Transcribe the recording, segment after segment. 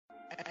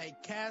Hey,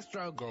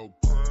 Castro, go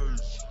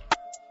crazy.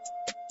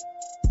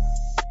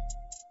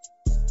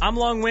 I'm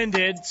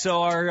long-winded,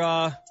 so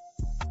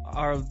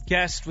our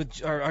guest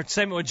with our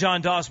segment with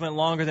John Doss went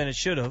longer than it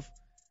should have,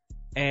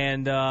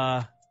 and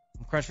I'm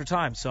crushed for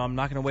time, so I'm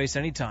not going to waste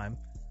any time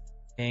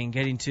in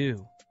getting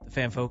to the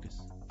Fan Focus.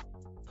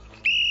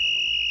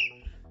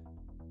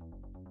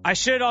 I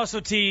should also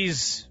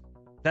tease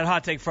that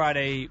Hot Take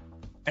Friday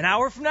an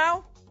hour from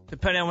now,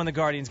 depending on when the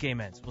Guardians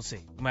game ends. We'll see.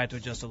 We might have to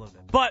adjust a little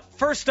bit. But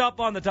first up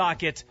on the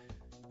docket,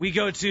 we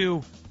go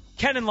to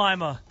Ken and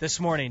Lima this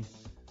morning,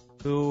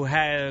 who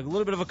had a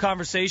little bit of a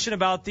conversation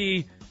about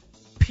the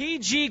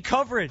PG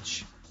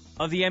coverage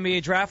of the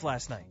NBA draft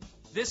last night.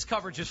 This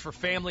coverage is for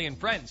family and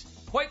friends.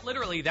 Quite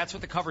literally, that's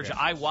what the coverage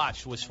I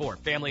watched was for,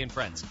 family and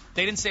friends.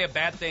 They didn't say a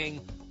bad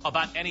thing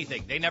about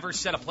anything. They never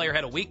said a player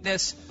had a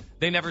weakness.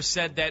 They never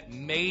said that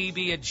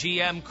maybe a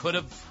GM could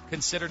have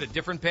considered a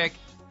different pick.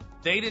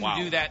 They didn't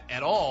do that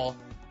at all.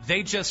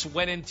 They just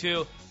went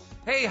into,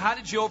 hey, how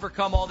did you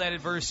overcome all that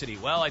adversity?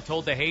 Well, I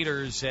told the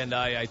haters, and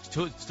I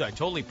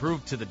totally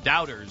proved to the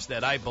doubters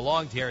that I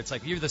belonged here. It's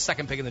like, you're the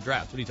second pick in the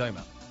draft. What are you talking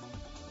about?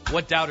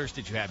 What doubters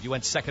did you have? You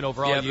went second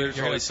overall. Yeah, you're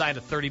going to sign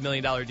a $30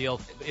 million deal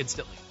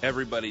instantly.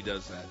 Everybody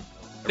does that.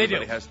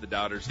 Everybody has the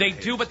doubters. They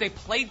do, but they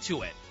played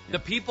to it. Yeah. The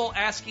people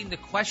asking the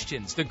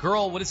questions. The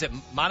girl, what is it,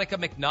 Monica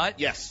McNutt?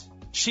 Yes.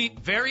 She,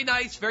 very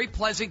nice, very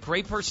pleasant,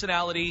 great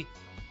personality,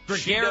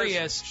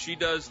 gregarious. She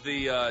does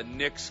the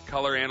Knicks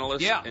color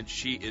analyst, and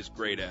she is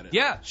great at it.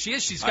 Yeah, she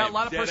is. She's got a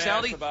lot of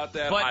personality. About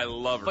that. But, I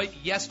love her.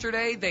 But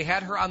yesterday, they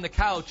had her on the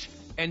couch,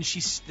 and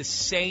she's the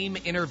same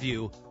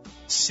interview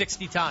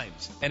 60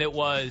 times. And it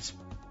was,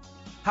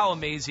 how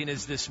amazing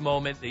is this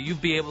moment that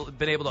you've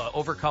been able to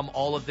overcome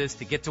all of this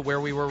to get to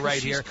where we were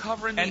right here.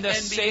 Covering and the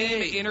NBA.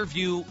 same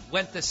interview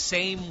went the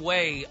same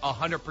way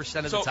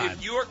 100% of the time.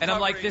 And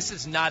I'm like, this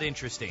is not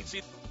interesting.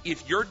 See,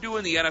 if you're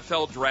doing the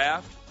NFL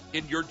draft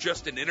and you're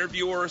just an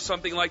interviewer or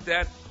something like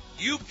that,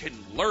 you can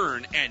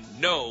learn and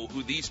know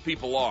who these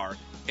people are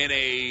in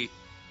a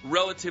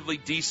relatively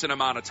decent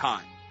amount of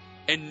time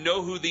and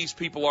know who these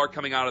people are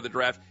coming out of the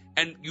draft.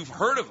 And you've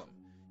heard of them.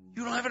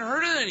 You haven't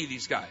heard of any of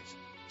these guys.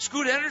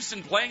 Scoot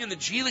Henderson playing in the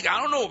G League.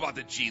 I don't know about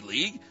the G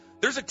League.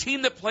 There's a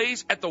team that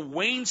plays at the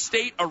Wayne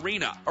State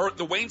Arena, or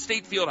the Wayne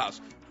State Fieldhouse.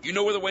 You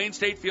know where the Wayne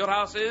State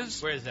Fieldhouse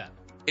is? Where is that?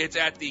 It's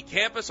at the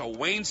campus of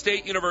Wayne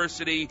State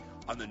University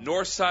on the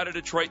north side of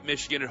Detroit,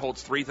 Michigan. It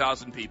holds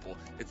 3,000 people.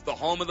 It's the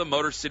home of the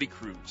Motor City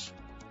Cruise.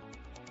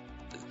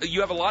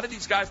 You have a lot of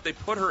these guys, they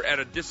put her at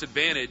a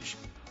disadvantage,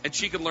 and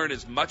she can learn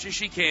as much as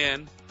she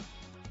can,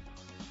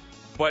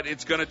 but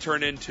it's going to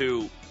turn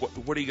into,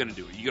 what are you going to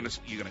do? Are you going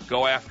to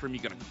go after him? Are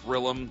you going to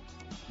grill him?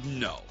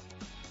 No.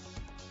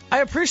 I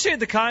appreciate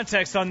the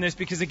context on this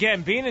because,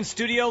 again, being in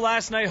studio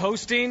last night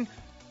hosting,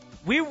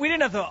 we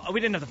didn't have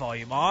the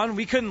volume on.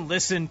 We couldn't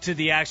listen to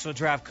the actual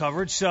draft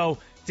coverage. So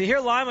to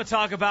hear Lima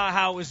talk about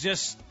how it was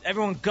just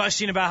everyone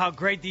gushing about how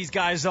great these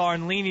guys are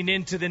and leaning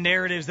into the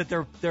narratives that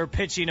they're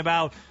pitching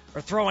about or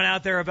throwing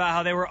out there about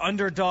how they were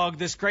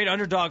this great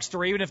underdog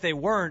story, even if they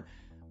weren't,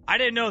 I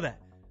didn't know that.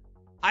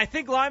 I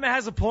think Lima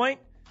has a point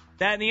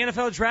that in the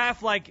NFL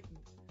draft, like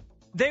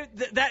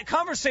that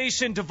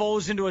conversation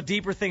divulged into a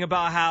deeper thing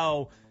about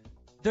how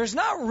there's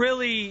not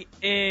really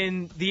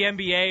in the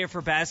NBA or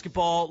for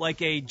basketball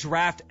like a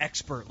draft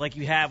expert like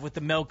you have with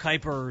the Mel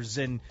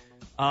Kipers and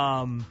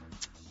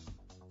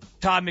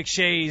Todd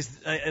McShay's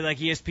like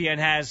ESPN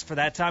has for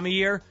that time of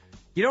year.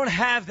 You don't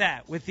have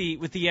that with the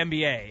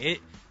NBA.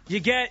 You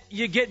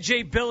get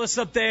Jay Billis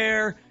up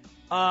there.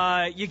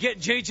 You get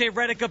J.J.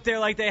 Redick up there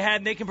like they had,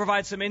 and they can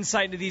provide some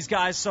insight into these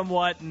guys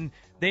somewhat, and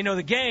they know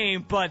the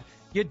game, but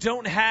you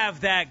don't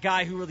have that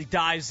guy who really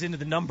dives into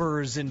the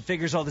numbers and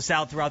figures all this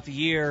out throughout the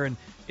year and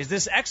is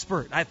this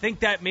expert. I think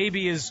that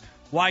maybe is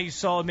why you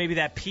saw maybe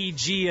that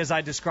PG, as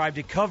I described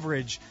it,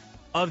 coverage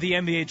of the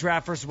NBA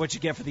draft versus what you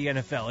get for the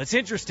NFL. It's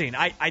interesting.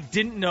 I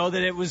didn't know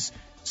that it was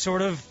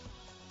sort of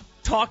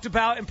talked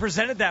about and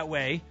presented that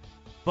way,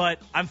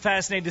 but I'm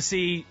fascinated to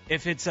see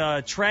if it's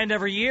a trend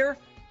every year,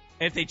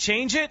 if they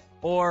change it,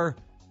 or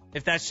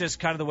if that's just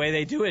kind of the way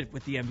they do it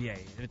with the NBA.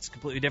 It's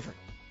completely different.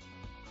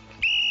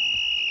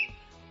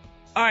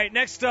 All right,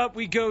 next up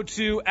we go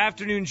to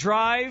Afternoon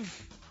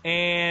Drive,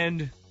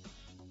 and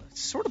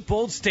sort of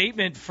bold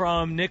statement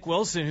from Nick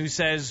Wilson, who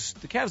says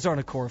the Cavs aren't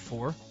a core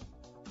four.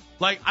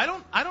 Like, I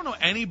don't know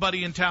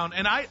anybody in town,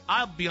 and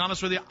I'll be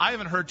honest with you, I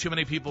haven't heard too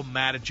many people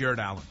mad at Jared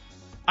Allen.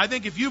 I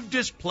think if you've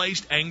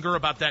displaced anger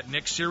about that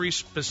Knicks series,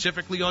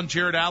 specifically on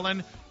Jared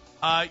Allen,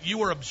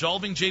 you are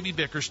absolving J.B.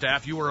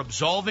 Bickerstaff, you are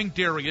absolving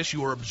Darius,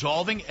 you are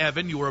absolving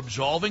Evan, you are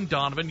absolving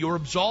Donovan, you are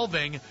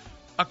absolving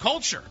a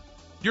culture.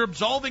 You're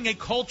absolving a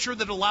culture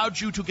that allowed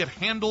you to get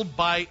handled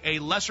by a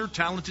lesser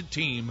talented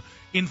team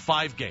in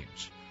 5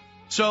 games.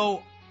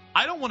 So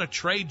I don't want to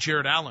trade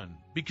Jared Allen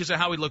because of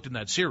how he looked in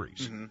that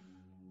series. Mm-hmm.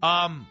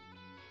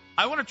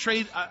 I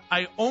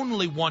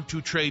only want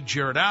to trade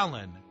Jared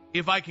Allen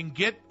if I can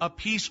get a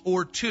piece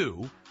or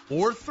 2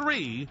 or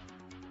 3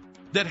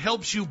 that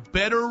helps you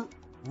better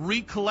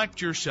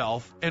recollect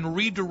yourself and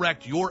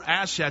redirect your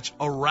assets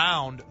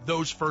around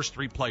those first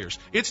 3 players.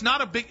 It's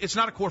not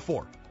a core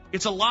 4.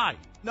 It's a lie.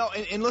 No,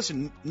 and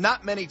listen,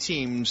 not many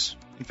teams,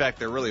 in fact,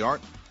 there really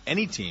aren't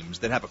any teams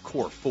that have a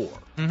core 4.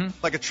 Mm-hmm.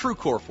 Like a true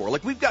core 4.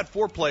 Like, we've got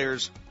 4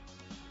 players,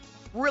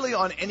 really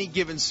on any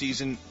given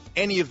season,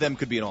 any of them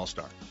could be an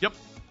all-star. Yep.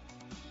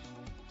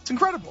 It's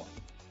incredible.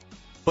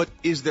 But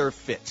is there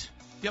fit?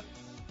 Yep.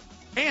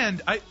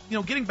 And,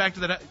 getting back to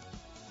that,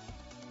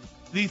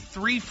 the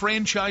 3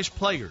 franchise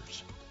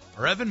players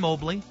are Evan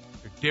Mobley,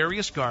 they're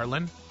Darius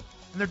Garland,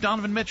 and they're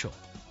Donovan Mitchell.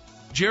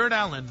 Jared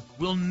Allen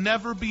will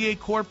never be a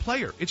core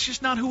player. It's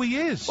just not who he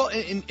is. Well,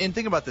 and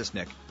think about this,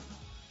 Nick.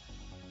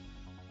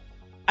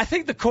 I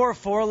think the core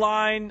 4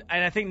 line,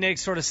 and I think Nick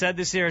sort of said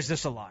this here, is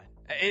just a line.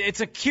 It's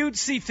a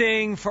cutesy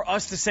thing for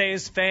us to say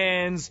as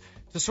fans,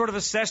 to sort of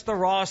assess the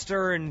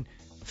roster and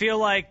feel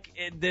like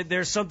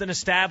there's something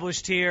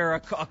established here,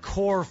 a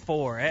core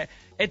 4.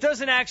 It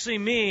doesn't actually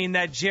mean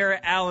that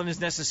Jared Allen is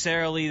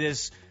necessarily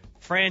this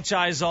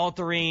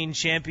franchise-altering,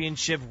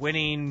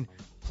 championship-winning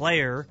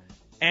player.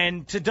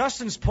 And to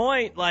Dustin's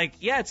point,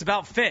 it's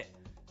about fit.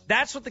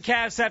 That's what the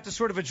Cavs have to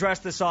sort of address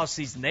this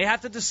offseason. They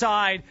have to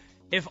decide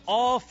if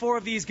all 4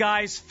 of these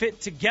guys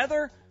fit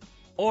together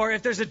or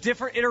if there's a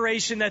different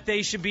iteration that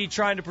they should be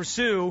trying to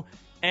pursue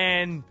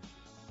and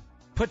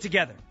put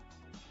together.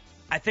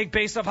 I think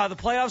based off how the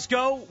playoffs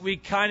go, we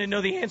kind of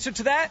know the answer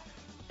to that.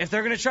 If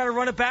they're going to try to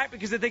run it back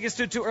because they think it's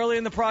too early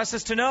in the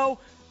process to know,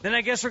 then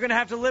I guess we're going to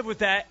have to live with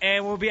that,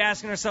 and we'll be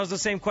asking ourselves the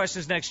same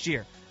questions next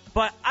year.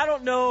 But I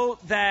don't know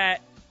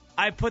that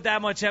I put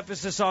that much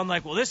emphasis on,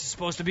 this is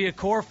supposed to be a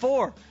core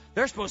 4.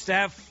 They're supposed to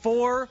have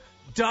 4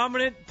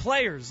 dominant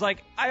players. I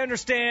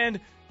understand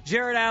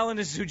Jared Allen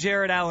is who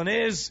Jared Allen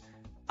is.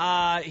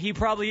 He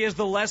probably is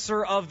the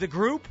lesser of the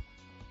group.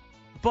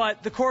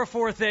 But the core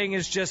 4 thing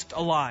is just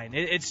a line.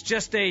 It's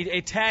just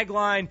a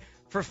tagline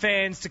for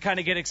fans to kind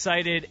of get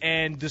excited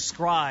and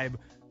describe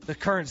the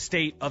current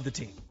state of the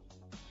team.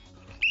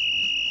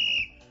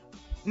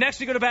 Next,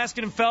 we go to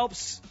Baskin and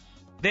Phelps.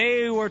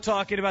 They were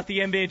talking about the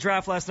NBA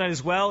draft last night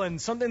as well,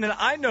 and something that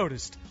I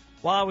noticed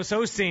while I was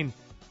hosting,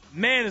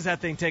 man, does that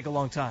thing take a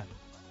long time.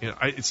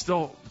 It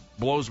still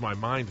blows my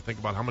mind to think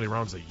about how many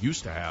rounds they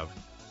used to have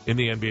in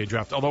the NBA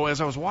draft. Although,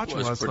 as I was watching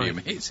last night, it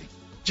was pretty amazing.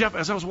 Jeff,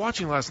 as I was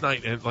watching last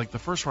night, and the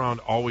first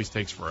round always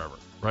takes forever,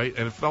 right?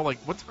 And it felt like,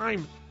 what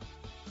time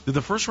did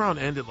the first round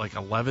end at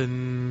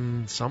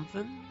 11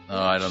 something?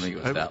 Oh, I don't think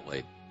it was that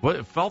late. What,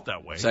 it felt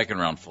that way. Second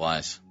round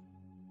flies.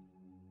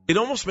 It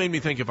almost made me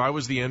think if I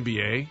was the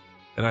NBA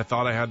and I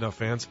thought I had enough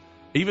fans,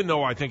 even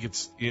though I think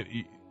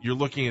you're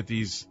looking at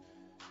these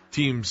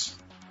teams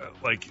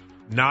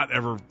not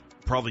ever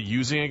probably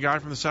using a guy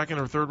from the second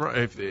or third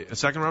round,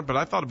 second round, but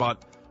I thought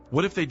about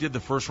what if they did the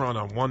first round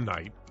on one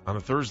night on a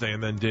Thursday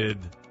and then did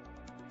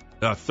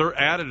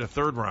added a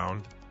third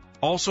round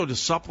also to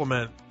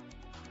supplement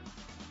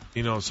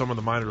some of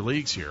the minor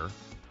leagues here.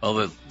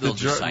 Oh, they'll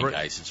just sign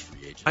guys as free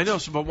agents. I know,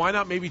 but why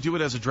not maybe do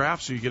it as a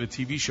draft so you get a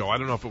TV show? I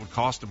don't know if it would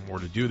cost them more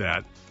to do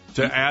that,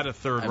 to add a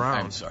third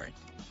round. I'm sorry.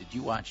 Did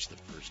you watch the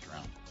first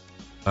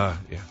round?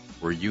 Yeah.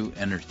 Were you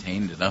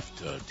entertained enough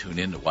to tune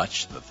in to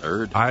watch the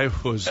third? I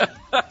was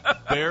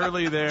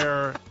barely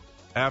there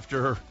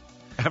after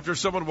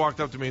someone walked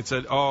up to me and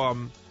said,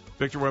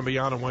 Victor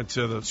Wembanyama went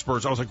to the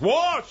Spurs. I was like,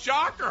 whoa,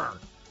 shocker.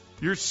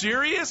 You're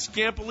serious?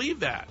 Can't believe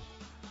that.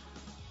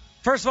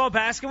 First of all,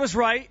 Baskin was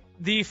right.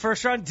 The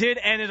first round did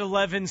end at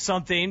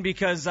 11-something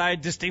because I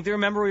distinctly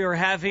remember we were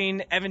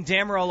having Evan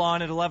Dammerell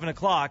on at 11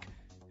 o'clock,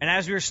 and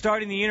as we were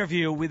starting the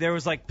interview, there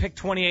was pick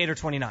 28 or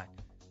 29.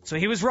 So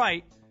he was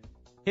right.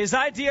 His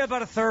idea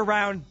about a third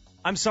round,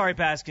 I'm sorry,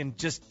 Baskin,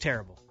 just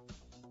terrible.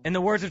 In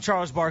the words of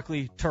Charles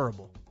Barkley,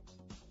 terrible.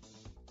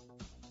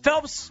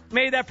 Phelps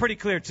made that pretty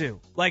clear, too.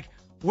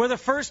 Were the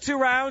first 2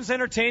 rounds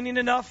entertaining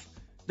enough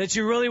that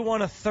you really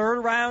want a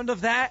third round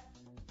of that?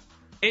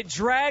 It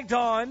dragged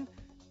on.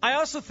 I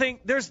also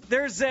think there's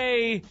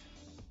a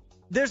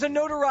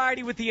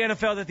notoriety with the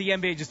NFL that the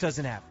NBA just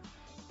doesn't have.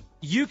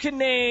 You can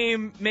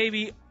name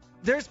maybe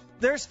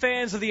there's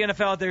fans of the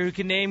NFL out there who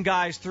can name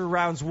guys through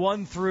rounds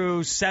 1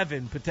 through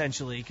 7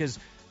 potentially because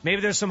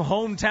maybe there's some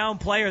hometown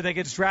player that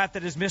gets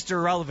drafted as Mr.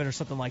 Irrelevant or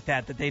something like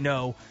that they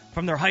know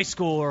from their high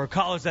school or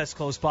college that's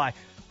close by.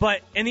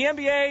 But in the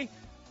NBA,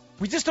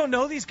 we just don't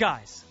know these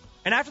guys.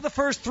 And after the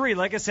first 3,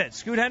 like I said,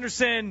 Scoot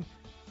Henderson,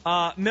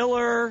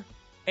 Miller,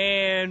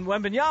 and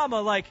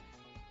Wembanyama,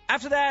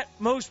 after that,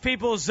 most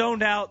people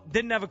zoned out,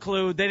 didn't have a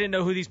clue, they didn't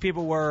know who these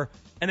people were,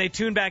 and they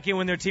tuned back in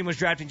when their team was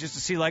drafting just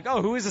to see,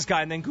 who is this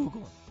guy, and then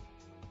Google him.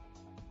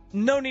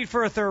 No need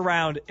for a third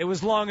round. It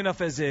was long enough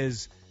as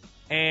is,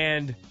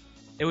 and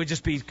it would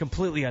just be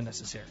completely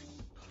unnecessary.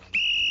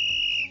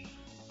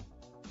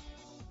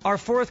 Our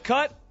fourth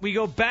cut, we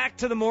go back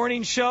to the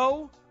morning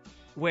show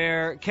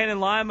where Ken and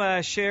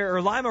Lima shared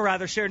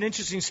an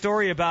interesting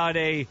story about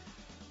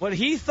what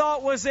he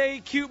thought was a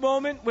cute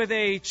moment with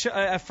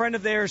a friend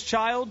of theirs'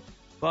 child,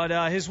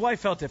 but his wife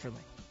felt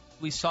differently.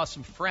 We saw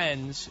some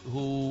friends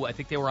who I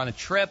think they were on a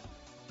trip,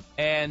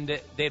 and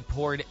they had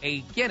poured a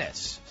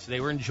Guinness. So they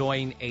were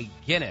enjoying a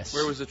Guinness.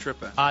 Where was the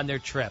trip at? On their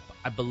trip.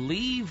 I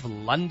believe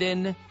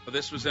London. Oh,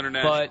 this was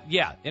international. But,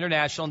 yeah,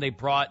 international, and they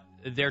brought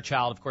their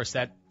child. Of course,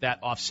 that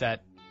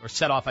offset, or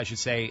set off, I should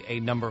say, a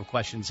number of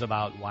questions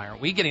about why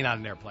aren't we getting on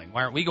an airplane?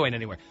 Why aren't we going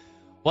anywhere?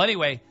 Well,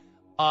 anyway,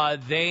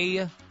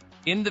 they,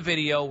 in the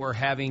video, were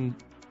having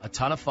a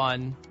ton of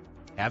fun,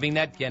 having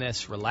that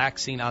Guinness,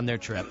 relaxing on their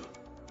trip.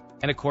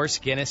 And, of course,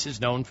 Guinness is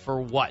known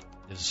for what?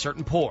 There's a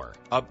certain pour.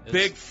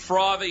 Big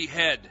frothy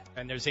head.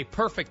 And there's a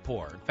perfect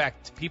pour. In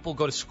fact, people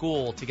go to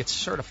school to get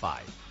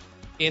certified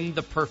in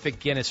the perfect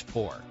Guinness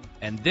pour.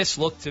 And this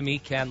looked to me,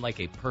 Ken, like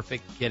a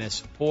perfect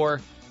Guinness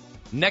pour.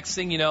 Next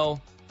thing you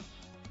know,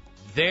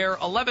 their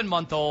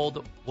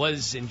 11-month-old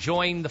was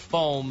enjoying the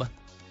foam.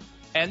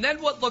 And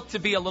then what looked to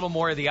be a little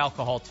more of the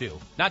alcohol, too.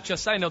 Not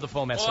just, I know the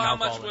foam has some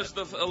alcohol. How much was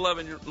the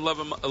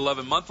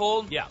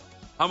 11-month-old? Yeah.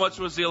 How much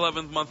was the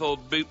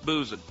 11-month-old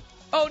boozing?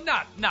 Oh,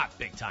 not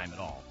big time at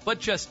all.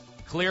 But just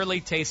clearly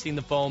tasting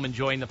the foam,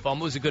 enjoying the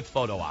foam. It was a good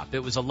photo op.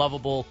 It was a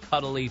lovable,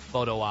 cuddly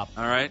photo op.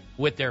 All right.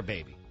 With their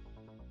baby.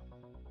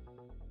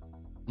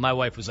 My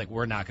wife was like,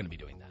 we're not going to be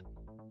doing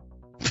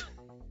that.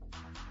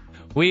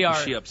 We are.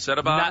 Was she upset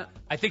about it?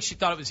 I think she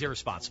thought it was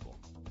irresponsible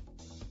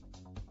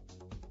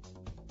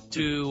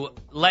to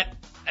let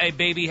a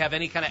baby have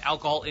any kind of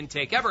alcohol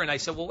intake ever. And I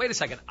said, well, wait a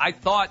second. I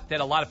thought that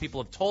a lot of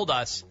people have told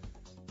us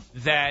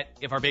that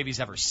if our baby's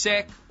ever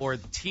sick or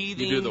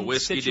teething you do the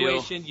whiskey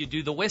situation, deal. you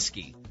do the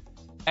whiskey.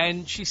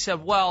 And she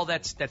said, well,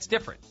 that's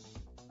different.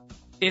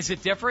 Is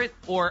it different,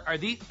 or are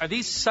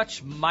these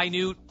such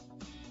minute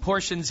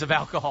portions of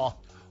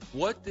alcohol?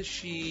 What does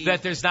she?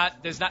 That there's not.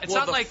 It's well,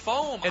 not the like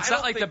foam. It's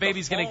not like the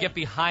baby's going to get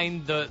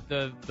behind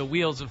the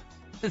wheels of.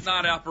 It's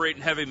not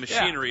operating heavy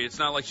machinery. Yeah. It's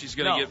not like she's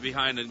going to get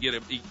behind and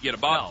get a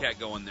bobcat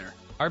going there.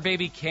 Our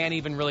baby can't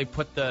even really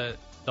put the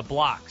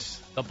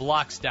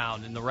blocks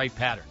down in the right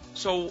pattern.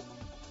 So,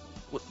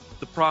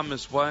 the problem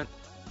is what?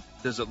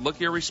 Does it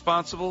look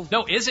irresponsible?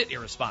 No, is it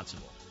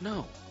irresponsible?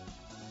 No.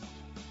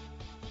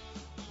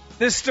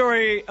 This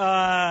story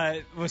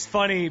was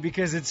funny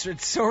because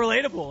it's so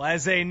relatable.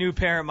 As a new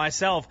parent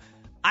myself,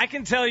 I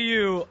can tell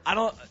you,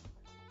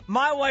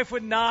 my wife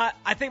would not.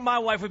 I think my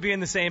wife would be in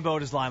the same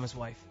boat as Lima's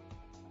wife.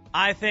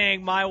 I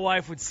think my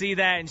wife would see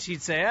that and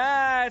she'd say,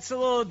 it's a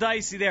little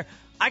dicey there.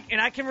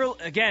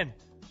 Again,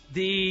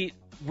 the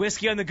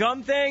whiskey on the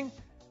gum thing,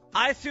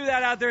 I threw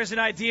that out there as an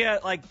idea,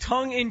 like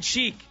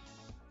tongue-in-cheek,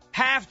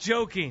 half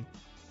joking,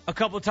 a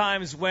couple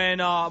times when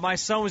my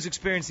son was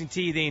experiencing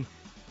teething,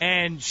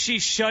 and she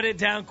shut it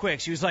down quick.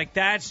 She was like,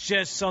 that's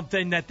just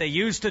something that they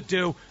used to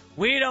do.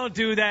 We don't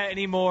do that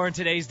anymore in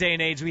today's day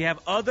and age. We have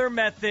other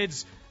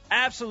methods.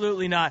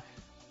 Absolutely not.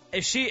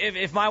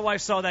 If my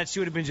wife saw that, she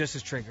would have been just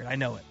as triggered. I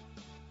know it.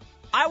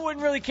 I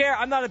wouldn't really care.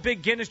 I'm not a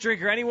big Guinness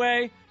drinker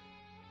anyway,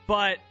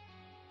 but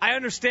I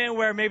understand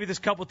where maybe this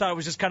couple thought it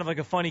was just kind of like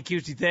a funny,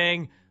 cutesy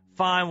thing.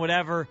 Fine,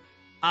 whatever.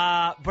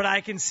 But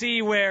I can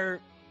see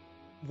where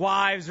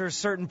wives or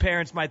certain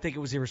parents might think it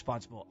was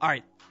irresponsible. All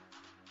right.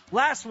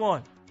 Last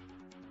one.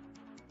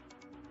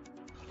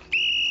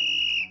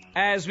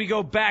 As we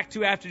go back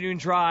to Afternoon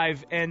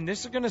Drive, and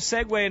this is going to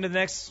segue into the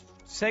next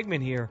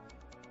segment here.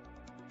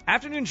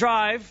 Afternoon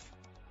Drive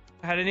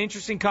had an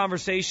interesting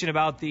conversation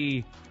about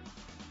the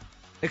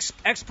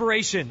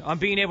expiration on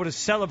being able to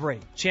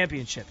celebrate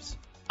championships.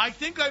 I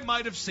think I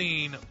might have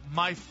seen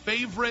my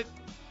favorite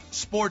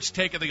sports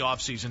take of the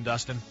offseason,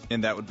 Dustin.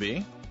 And that would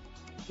be?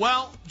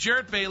 Well,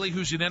 Jarrett Bailey,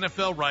 who's an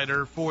NFL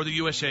writer for the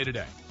USA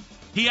Today,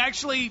 he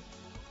actually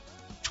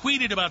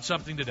tweeted about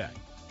something today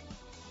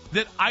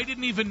that I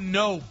didn't even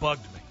know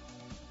bugged me.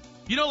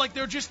 You know, like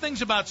there are just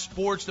things about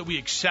sports that we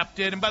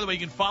accepted. And by the way, you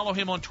can follow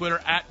him on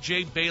Twitter at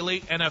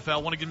 @JBaileyNFL. I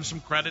want to give him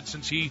some credit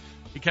since he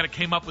kind of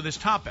came up with this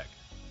topic.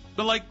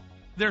 But like,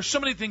 there's so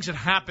many things that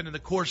happen in the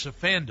course of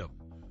fandom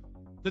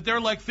that they're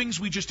like things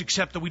we just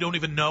accept that we don't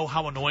even know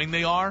how annoying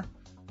they are.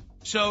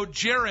 So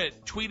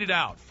Jarrett tweeted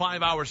out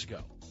 5 hours ago,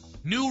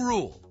 new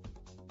rule.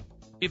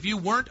 If you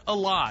weren't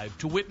alive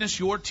to witness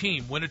your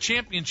team win a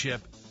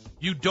championship,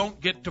 you don't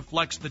get to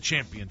flex the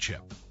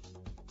championship.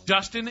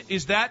 Dustin,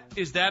 is that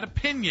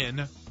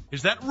opinion,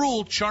 is that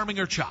rule charming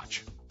or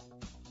chotch?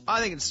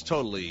 I think it's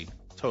totally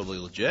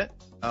legit.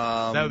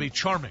 That would be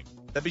charming.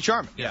 That'd be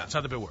charming. Yeah, that's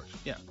how the bit works.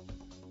 Yeah.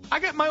 I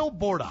got my old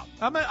board op.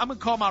 I'm going to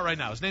call him out right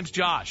now. His name's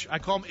Josh. I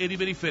call him Itty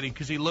Bitty Fitty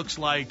because he looks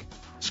like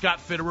Scott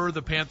Fitterer,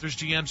 the Panthers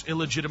GM's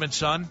illegitimate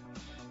son.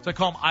 So I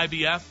call him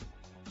IBF.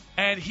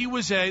 And he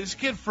was this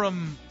kid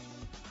from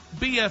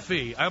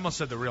BFE. I almost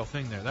said the real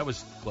thing there. That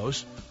was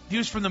close. He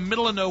was from the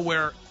middle of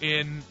nowhere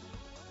in,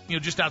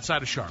 just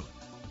outside of Charlotte.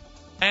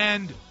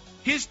 And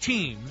his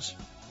teams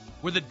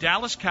were the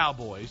Dallas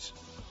Cowboys,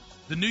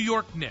 the New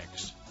York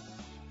Knicks,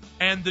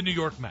 and the New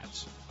York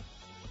Mets.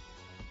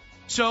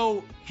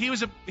 So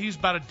he's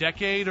about a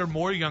decade or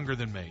more younger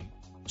than me.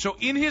 So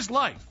in his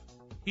life,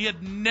 he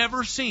had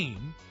never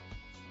seen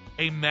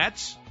a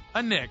Mets,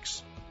 a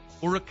Knicks,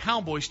 or a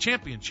Cowboys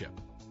championship.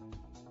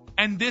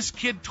 And this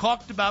kid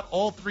talked about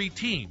all three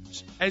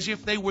teams as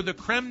if they were the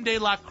creme de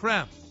la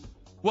creme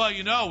Well,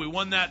 we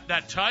won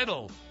that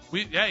title.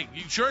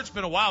 Sure, it's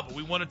been a while, but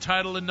we won a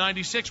title in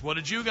 '96. What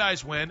did you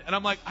guys win? And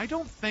I'm like, I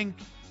don't think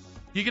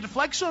you get to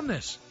flex on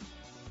this.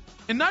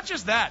 And not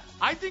just that,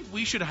 I think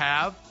we should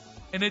have,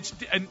 we're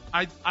going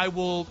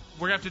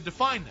to have to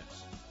define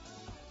this.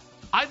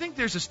 I think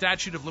there's a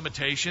statute of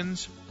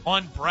limitations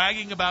on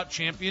bragging about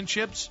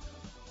championships.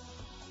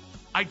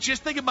 I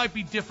just think it might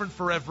be different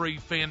for every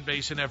fan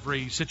base in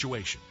every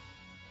situation.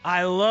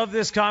 I love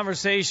this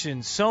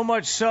conversation, so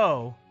much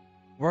so,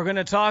 we're going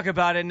to talk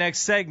about it next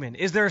segment.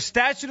 Is there a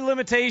statute of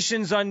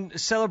limitations on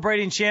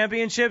celebrating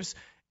championships?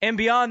 And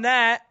beyond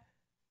that,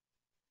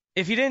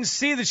 if you didn't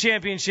see the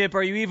championship,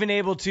 are you even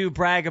able to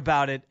brag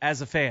about it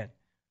as a fan?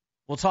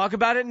 We'll talk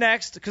about it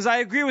next, because I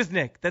agree with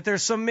Nick that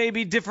there's some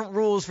maybe different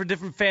rules for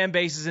different fan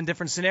bases and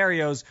different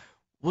scenarios.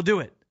 We'll do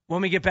it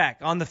when we get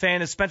back on The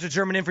Fan. Is Spencer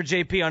German in for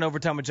JP on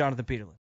Overtime with Jonathan Peterlin.